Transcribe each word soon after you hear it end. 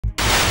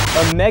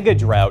A mega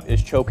drought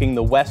is choking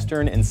the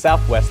western and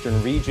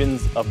southwestern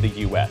regions of the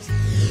U.S.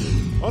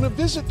 On a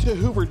visit to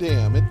Hoover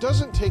Dam, it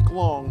doesn't take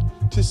long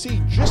to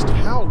see just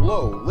how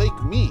low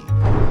Lake Mead,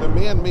 the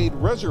man-made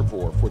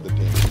reservoir for the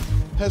dam,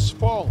 has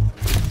fallen.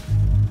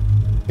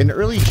 In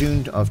early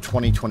June of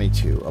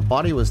 2022, a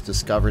body was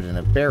discovered in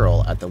a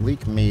barrel at the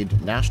Lake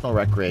Mead National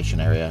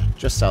Recreation Area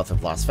just south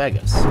of Las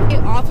Vegas.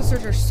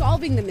 Officers are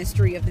solving the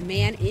mystery of the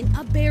man in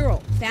a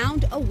barrel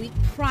found a week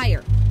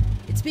prior.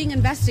 It's being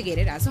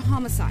investigated as a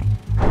homicide.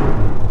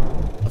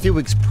 A few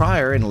weeks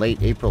prior, in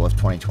late April of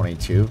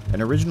 2022,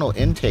 an original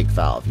intake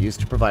valve used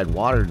to provide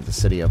water to the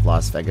city of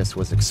Las Vegas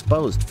was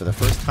exposed for the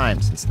first time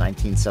since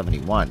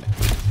 1971.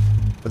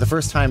 For the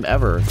first time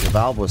ever, the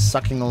valve was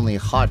sucking only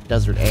hot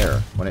desert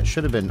air when it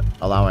should have been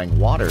allowing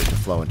water to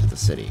flow into the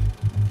city.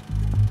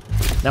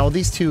 Now, while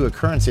these two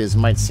occurrences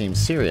might seem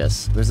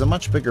serious, there's a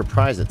much bigger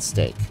prize at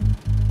stake,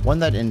 one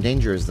that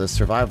endangers the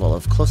survival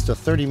of close to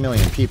 30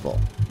 million people.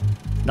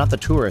 Not the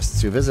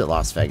tourists who visit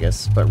Las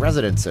Vegas, but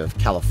residents of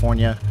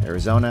California,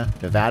 Arizona,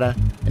 Nevada,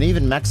 and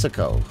even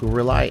Mexico who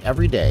rely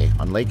every day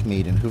on Lake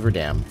Mead and Hoover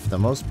Dam for the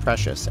most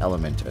precious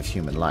element of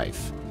human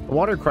life. The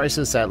water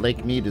crisis at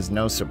Lake Mead is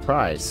no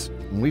surprise.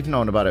 We've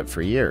known about it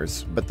for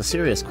years, but the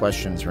serious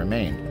questions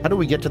remain. How do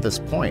we get to this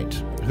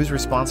point? Who's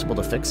responsible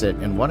to fix it,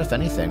 and what, if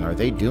anything, are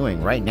they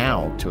doing right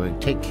now to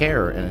take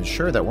care and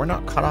ensure that we're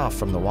not cut off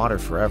from the water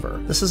forever?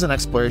 This is an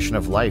exploration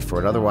of life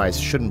where it otherwise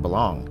shouldn't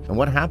belong, and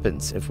what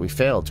happens if we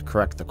fail to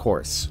correct the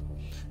course?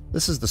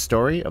 This is the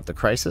story of the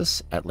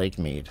crisis at Lake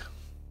Mead.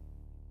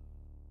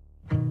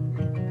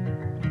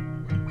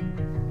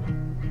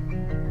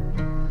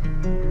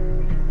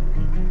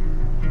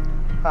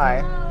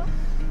 Hi.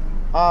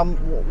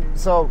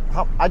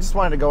 I just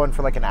wanted to go in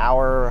for like an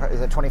hour. Is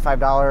it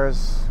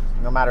 $25?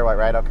 No matter what,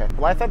 right? Okay.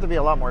 Well, I thought there'd be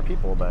a lot more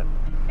people, but...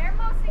 They're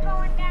mostly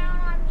going down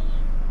on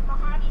the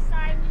Mojave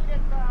side due to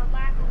the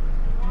lack of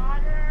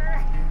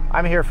water.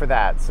 I'm here for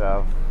that,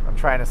 so I'm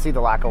trying to see the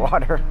lack of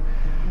water.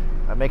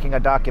 I'm making a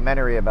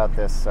documentary about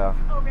this, so...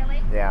 Oh,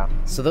 really? Yeah.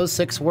 So those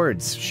 6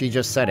 words, she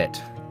just said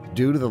it.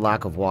 Due to the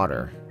lack of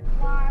water.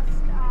 Lost 2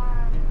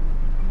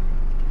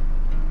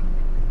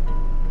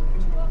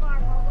 of our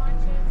boat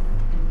launches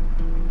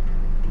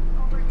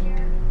over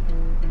here.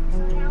 So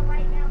now,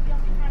 right now, we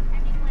only have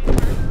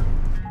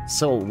Hemingway.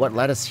 So what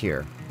led us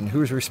here? And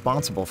who's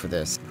responsible for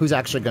this? Who's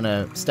actually going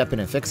to step in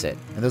and fix it?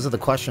 And those are the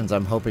questions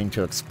I'm hoping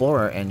to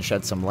explore and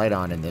shed some light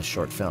on in this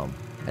short film.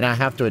 And I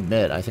have to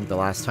admit, I think the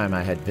last time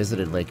I had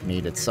visited Lake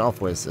Mead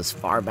itself was as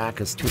far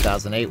back as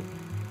 2008.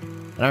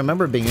 And I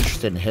remember being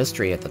interested in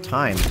history at the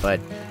time, but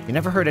you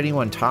never heard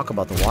anyone talk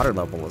about the water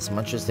level as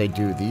much as they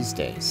do these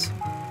days.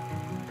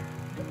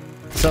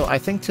 So I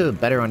think to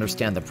better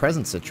understand the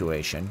present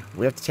situation,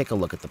 we have to take a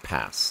look at the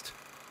past.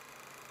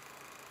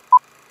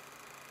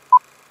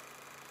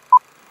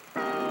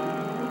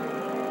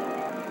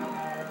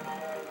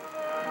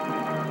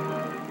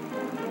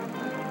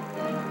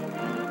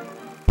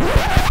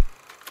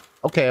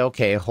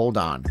 Okay, hold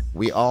on.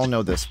 We all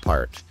know this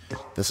part.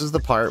 This is the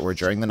part where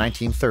during the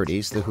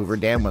 1930s, the Hoover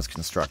Dam was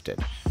constructed.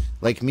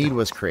 Lake Mead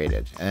was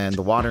created, and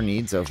the water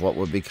needs of what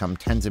would become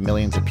tens of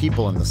millions of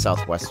people in the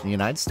southwestern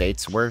United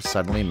States were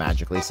suddenly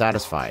magically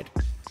satisfied.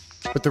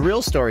 But the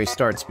real story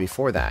starts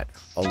before that,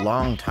 a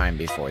long time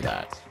before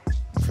that.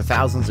 For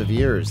thousands of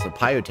years, the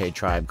Paiute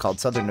tribe called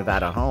southern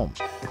Nevada home.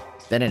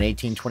 Then in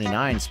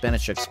 1829,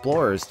 Spanish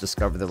explorers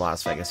discovered the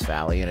Las Vegas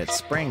Valley and its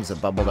springs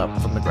that bubbled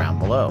up from the ground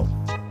below.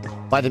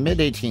 By the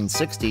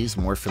mid-1860s,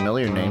 more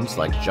familiar names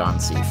like John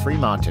C.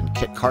 Fremont and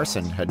Kit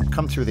Carson had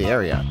come through the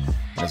area,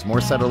 and as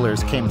more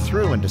settlers came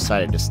through and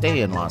decided to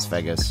stay in Las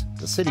Vegas,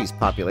 the city's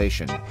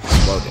population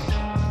exploded.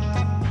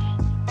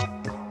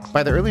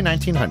 By the early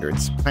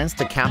 1900s, plans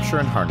to capture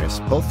and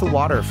harness both the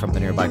water from the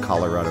nearby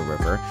Colorado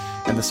River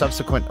and the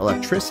subsequent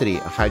electricity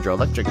a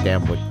hydroelectric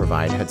dam would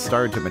provide had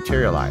started to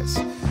materialize.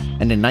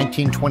 And in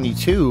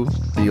 1922,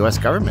 the U.S.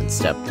 government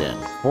stepped in,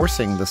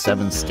 forcing the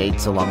 7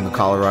 states along the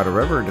Colorado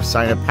River to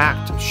sign a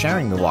pact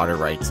sharing the water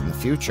rights in the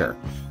future,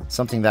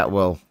 something that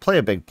will play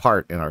a big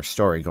part in our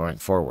story going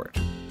forward.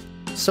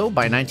 So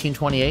by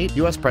 1928,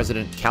 U.S.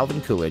 President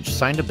Calvin Coolidge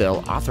signed a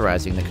bill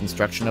authorizing the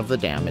construction of the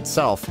dam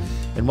itself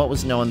in what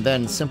was known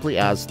then simply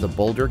as the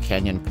Boulder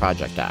Canyon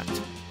Project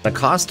Act. At a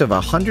cost of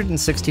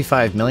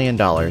 $165 million,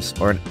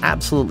 or an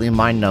absolutely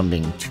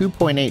mind-numbing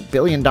 $2.8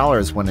 billion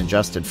when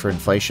adjusted for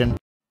inflation.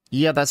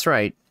 Yeah, that's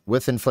right.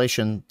 With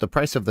inflation, the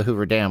price of the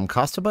Hoover Dam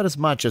cost about as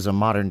much as a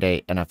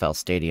modern-day NFL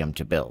stadium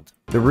to build.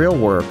 The real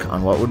work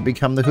on what would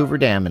become the Hoover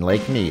Dam in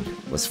Lake Mead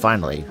was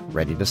finally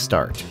ready to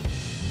start.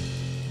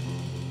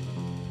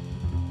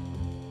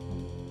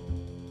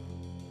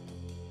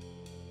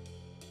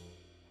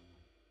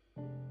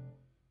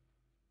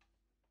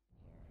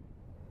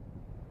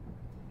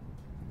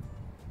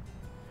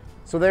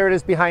 So there it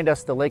is behind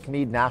us, the Lake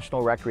Mead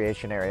National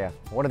Recreation Area.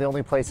 One of the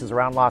only places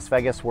around Las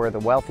Vegas where the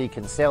wealthy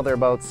can sail their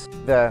boats,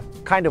 the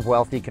kind of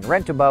wealthy can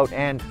rent a boat,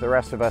 and the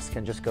rest of us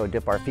can just go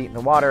dip our feet in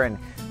the water and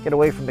get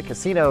away from the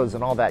casinos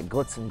and all that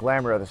glitz and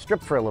glamour of the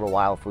Strip for a little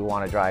while if we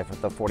want to drive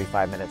the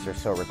 45 minutes or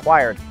so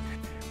required.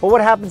 Well,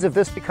 what happens if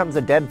this becomes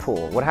a dead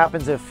pool? What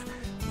happens if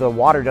the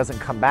water doesn't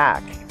come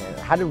back?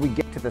 How did we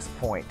get to this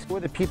point? Who are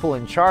the people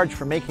in charge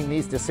for making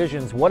these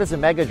decisions? What is a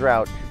mega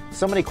drought?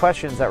 So many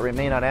questions that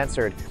remain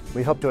unanswered.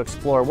 We hope to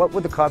explore what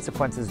would the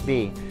consequences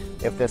be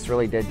if this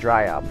really did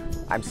dry up.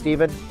 I'm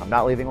Steven, I'm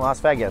not leaving Las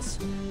Vegas,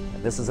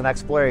 and this is an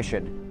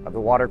exploration of the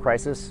water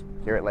crisis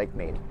here at Lake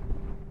Mead.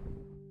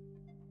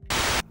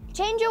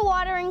 Change your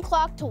watering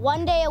clock to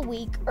 1 day a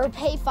week or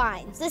pay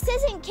fines. This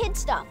isn't kid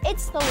stuff,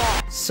 it's the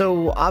law.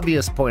 So,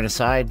 obvious point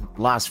aside,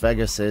 Las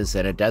Vegas is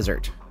in a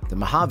desert, the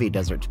Mojave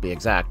Desert to be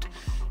exact.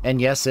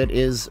 And yes, it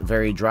is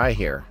very dry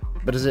here.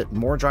 But is it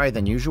more dry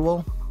than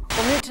usual?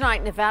 Well, new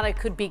tonight, Nevada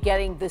could be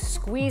getting the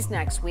squeeze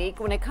next week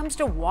when it comes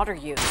to water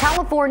use.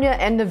 California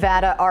and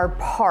Nevada are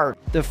part.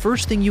 The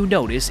first thing you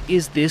notice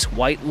is this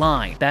white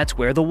line. That's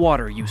where the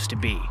water used to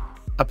be.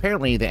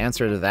 Apparently, the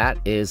answer to that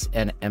is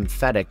an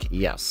emphatic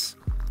yes.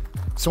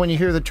 So when you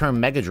hear the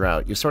term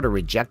megadrought, you sort of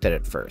reject it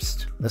at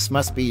first. This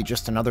must be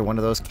just another one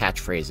of those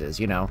catchphrases,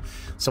 you know?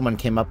 Someone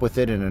came up with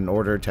it in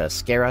order to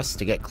scare us,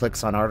 to get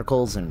clicks on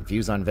articles and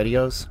views on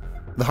videos.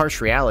 The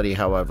harsh reality,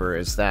 however,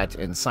 is that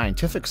in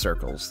scientific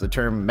circles, the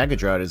term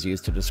megadrought is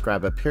used to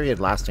describe a period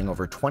lasting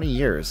over 20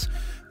 years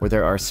where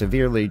there are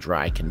severely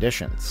dry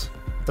conditions.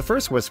 The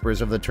first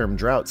whispers of the term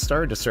drought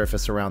started to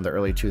surface around the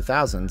early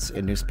 2000s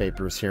in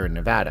newspapers here in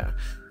Nevada,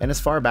 and as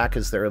far back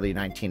as the early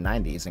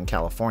 1990s in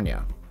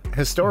California.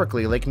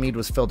 Historically, Lake Mead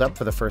was filled up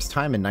for the first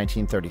time in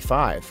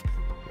 1935.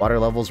 Water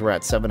levels were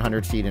at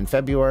 700 feet in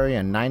February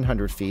and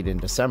 900 feet in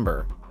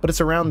December. But it's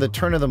around the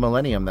turn of the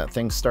millennium that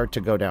things start to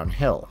go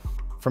downhill.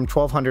 From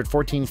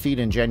 1,214 feet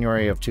in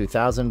January of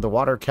 2000, the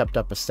water kept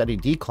up a steady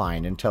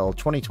decline until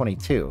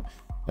 2022,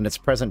 and its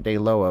present-day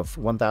low of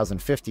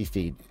 1,050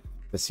 feet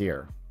this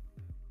year.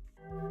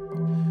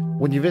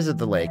 When you visit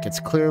the lake, it's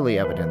clearly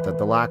evident that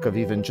the lack of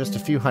even just a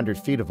few hundred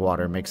feet of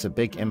water makes a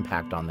big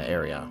impact on the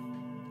area.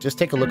 Just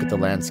take a look at the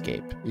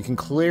landscape. You can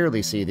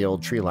clearly see the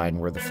old tree line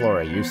where the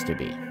flora used to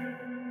be.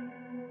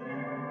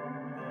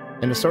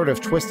 In a sort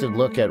of twisted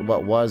look at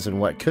what was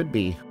and what could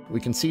be, we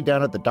can see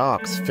down at the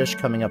docks fish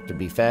coming up to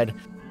be fed,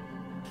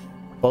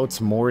 boats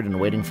moored and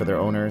waiting for their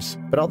owners.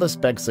 But all this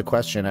begs the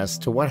question as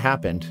to what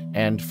happened,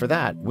 and for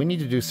that, we need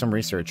to do some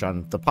research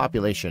on the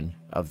population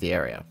of the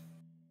area.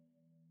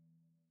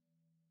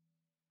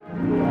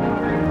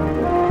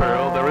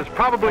 There is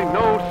probably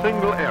no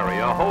single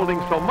area holding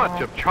so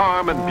much of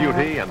charm and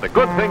beauty and the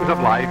good things of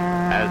life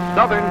as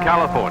Southern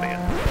California.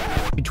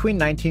 Between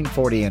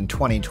 1940 and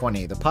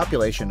 2020, the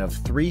population of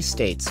 3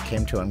 states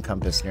came to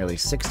encompass nearly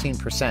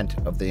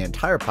 16% of the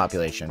entire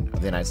population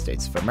of the United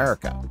States of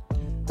America.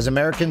 As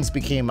Americans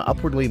became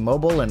upwardly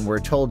mobile and were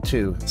told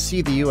to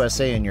see the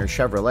USA in your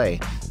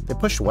Chevrolet, they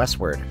pushed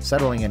westward,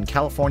 settling in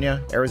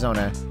California,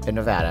 Arizona, and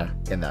Nevada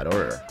in that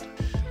order.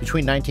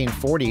 Between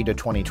 1940 to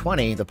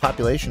 2020, the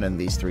population in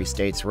these 3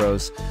 states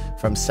rose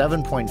from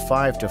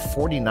 7.5 to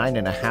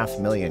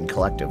 49.5 million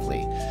collectively,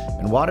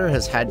 and water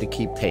has had to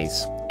keep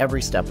pace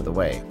every step of the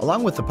way.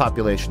 Along with the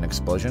population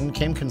explosion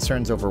came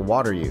concerns over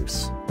water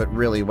use, but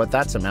really what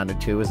that's amounted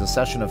to is a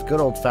session of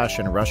good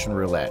old-fashioned Russian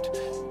roulette,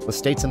 with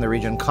states in the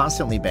region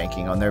constantly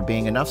banking on there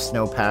being enough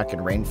snowpack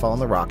and rainfall in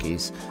the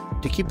Rockies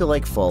to keep the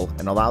lake full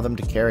and allow them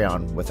to carry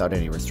on without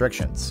any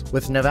restrictions.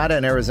 With Nevada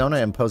and Arizona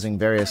imposing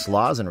various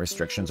laws and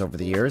restrictions over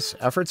the years,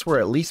 efforts were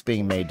at least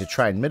being made to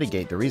try and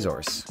mitigate the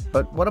resource.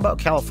 But what about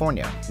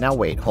California? Now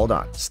wait, hold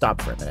on,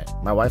 stop for a minute.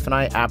 My wife and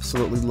I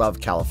absolutely love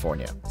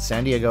California.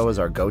 San Diego is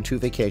our go-to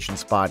vacation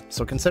spot,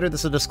 so consider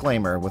this a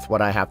disclaimer with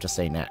what I have to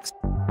say next.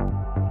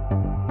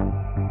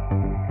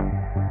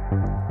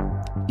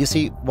 You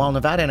see, while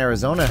Nevada and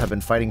Arizona have been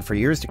fighting for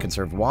years to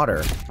conserve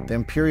water, the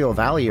Imperial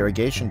Valley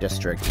Irrigation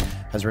District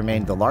has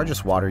remained the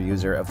largest water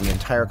user of the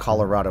entire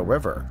Colorado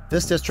River.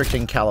 This district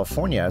in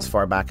California, as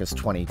far back as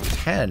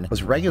 2010,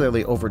 was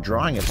regularly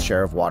overdrawing its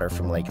share of water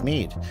from Lake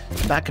Mead.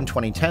 And back in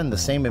 2010, the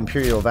same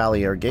Imperial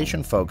Valley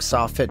Irrigation folks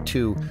saw fit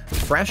to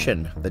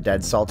freshen the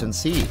dead Salton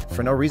Sea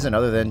for no reason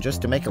other than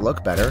just to make it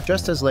look better,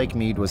 just as Lake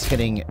Mead was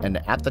hitting an,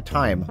 at the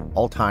time,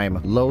 all-time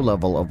low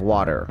level of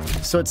water.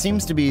 So it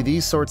seems to be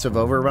these sorts of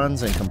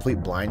overruns and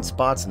complete blind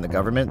spots in the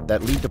government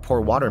that lead to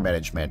poor water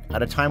management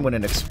at a time when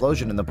an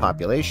explosion in the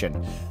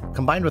population,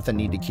 combined with the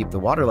need to keep the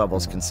water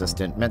levels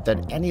consistent, meant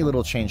that any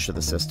little change to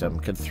the system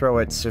could throw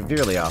it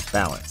severely off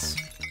balance.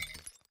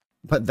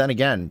 But then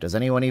again, does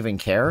anyone even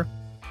care?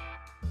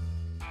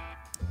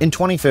 In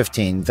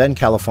 2015, then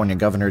California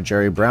Governor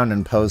Jerry Brown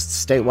imposed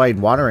statewide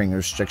watering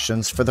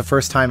restrictions for the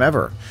first time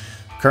ever.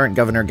 Current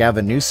Governor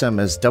Gavin Newsom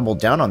has doubled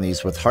down on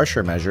these with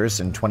harsher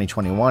measures in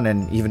 2021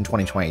 and even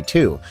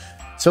 2022.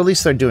 So at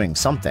least they're doing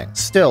something.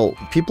 Still,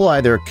 people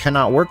either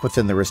cannot work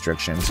within the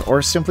restrictions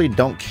or simply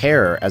don't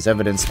care, as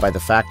evidenced by the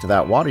fact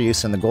that water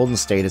use in the Golden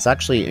State has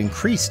actually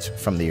increased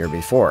from the year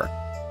before.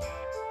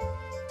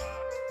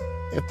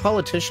 If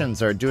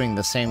politicians are doing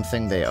the same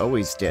thing they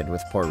always did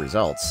with poor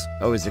results,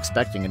 always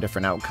expecting a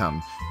different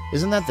outcome,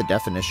 isn't that the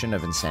definition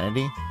of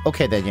insanity?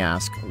 Okay, then you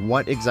ask,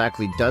 what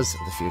exactly does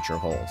the future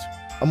hold?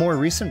 A more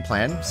recent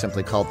plan,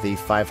 simply called the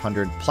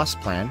 500 Plus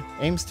Plan,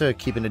 aims to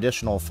keep an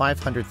additional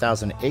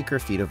 500,000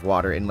 acre-feet of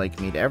water in Lake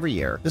Mead every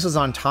year. This is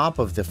on top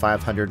of the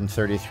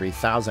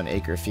 533,000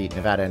 acre-feet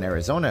Nevada and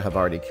Arizona have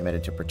already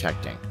committed to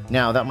protecting.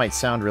 Now, that might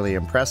sound really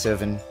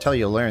impressive until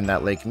you learn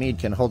that Lake Mead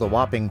can hold a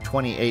whopping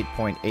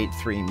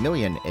 28.83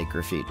 million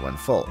acre-feet when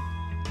full.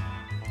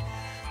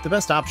 The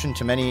best option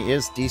to many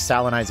is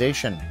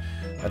desalinization.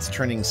 That's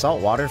turning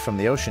salt water from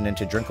the ocean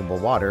into drinkable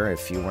water,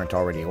 if you weren't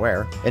already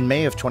aware. In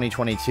May of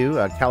 2022,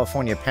 a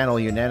California panel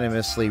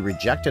unanimously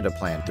rejected a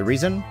plan. The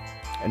reason?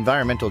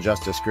 Environmental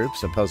justice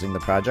groups opposing the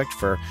project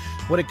for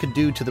what it could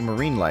do to the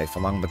marine life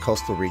along the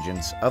coastal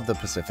regions of the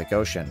Pacific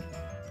Ocean.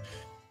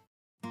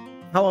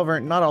 However,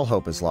 not all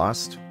hope is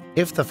lost.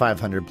 If the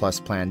 500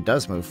 Plus plan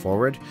does move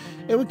forward,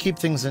 it would keep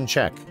things in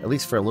check, at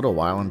least for a little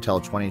while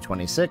until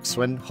 2026,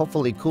 when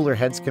hopefully cooler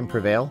heads can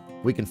prevail.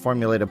 We can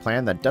formulate a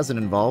plan that doesn't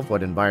involve what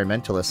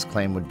environmentalists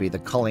claim would be the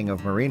culling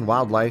of marine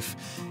wildlife,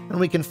 and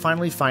we can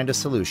finally find a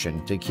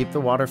solution to keep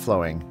the water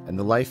flowing and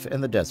the life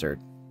in the desert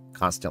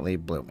constantly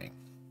blooming.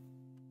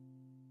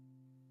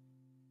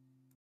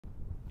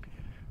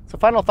 So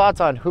final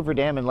thoughts on Hoover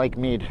Dam and Lake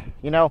Mead.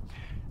 You know,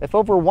 if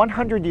over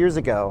 100 years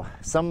ago,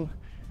 some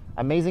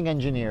amazing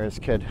engineers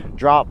could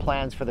draw up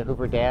plans for the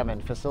Hoover Dam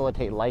and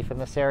facilitate life in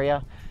this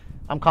area,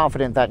 I'm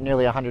confident that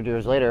nearly 100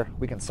 years later,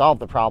 we can solve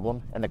the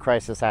problem and the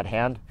crisis at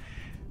hand.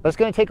 But it's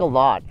going to take a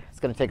lot.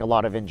 It's going to take a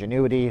lot of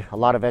ingenuity, a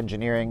lot of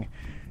engineering,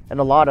 and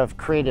a lot of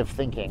creative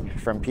thinking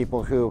from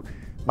people who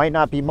might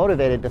not be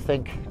motivated to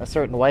think a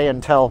certain way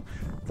until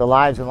the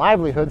lives and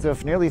livelihoods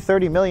of nearly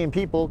 30 million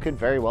people could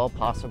very well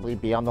possibly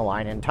be on the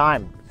line in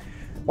time.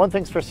 One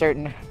thing's for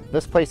certain,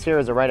 this place here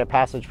is a rite of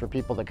passage for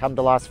people to come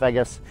to Las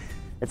Vegas.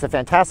 It's a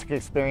fantastic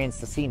experience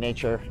to see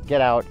nature,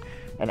 get out,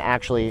 and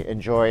actually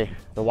enjoy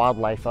the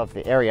wildlife of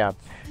the area.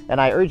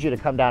 And I urge you to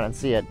come down and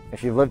see it.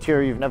 If you've lived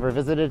here, you've never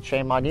visited,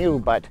 shame on you,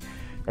 but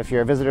if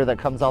you're a visitor that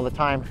comes all the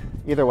time,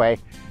 either way,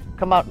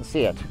 come out and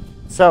see it.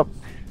 So,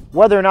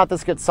 whether or not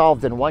this gets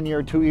solved in 1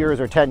 year, 2 years,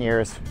 or 10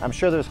 years, I'm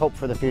sure there's hope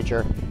for the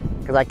future,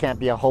 because I can't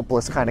be a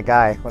hopeless kind of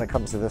guy when it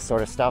comes to this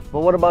sort of stuff. But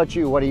what about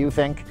you? What do you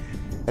think?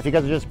 If you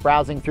guys are just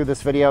browsing through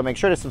this video, make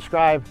sure to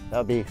subscribe. That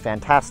would be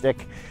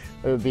fantastic.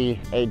 It would be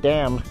a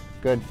damn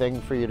good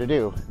thing for you to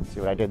do. See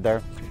what I did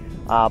there?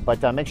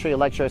 But make sure you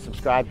like, share,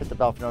 subscribe, hit the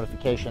bell for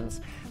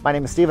notifications. My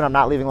name is Steven. I'm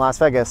not leaving Las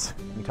Vegas.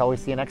 Until we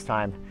see you next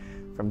time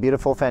from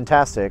beautiful,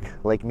 fantastic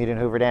Lake Mead and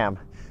Hoover Dam.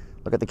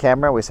 Look at the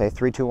camera. We say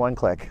 3, 2, 1,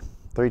 click.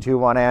 3, 2,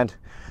 1, and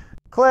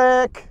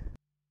click.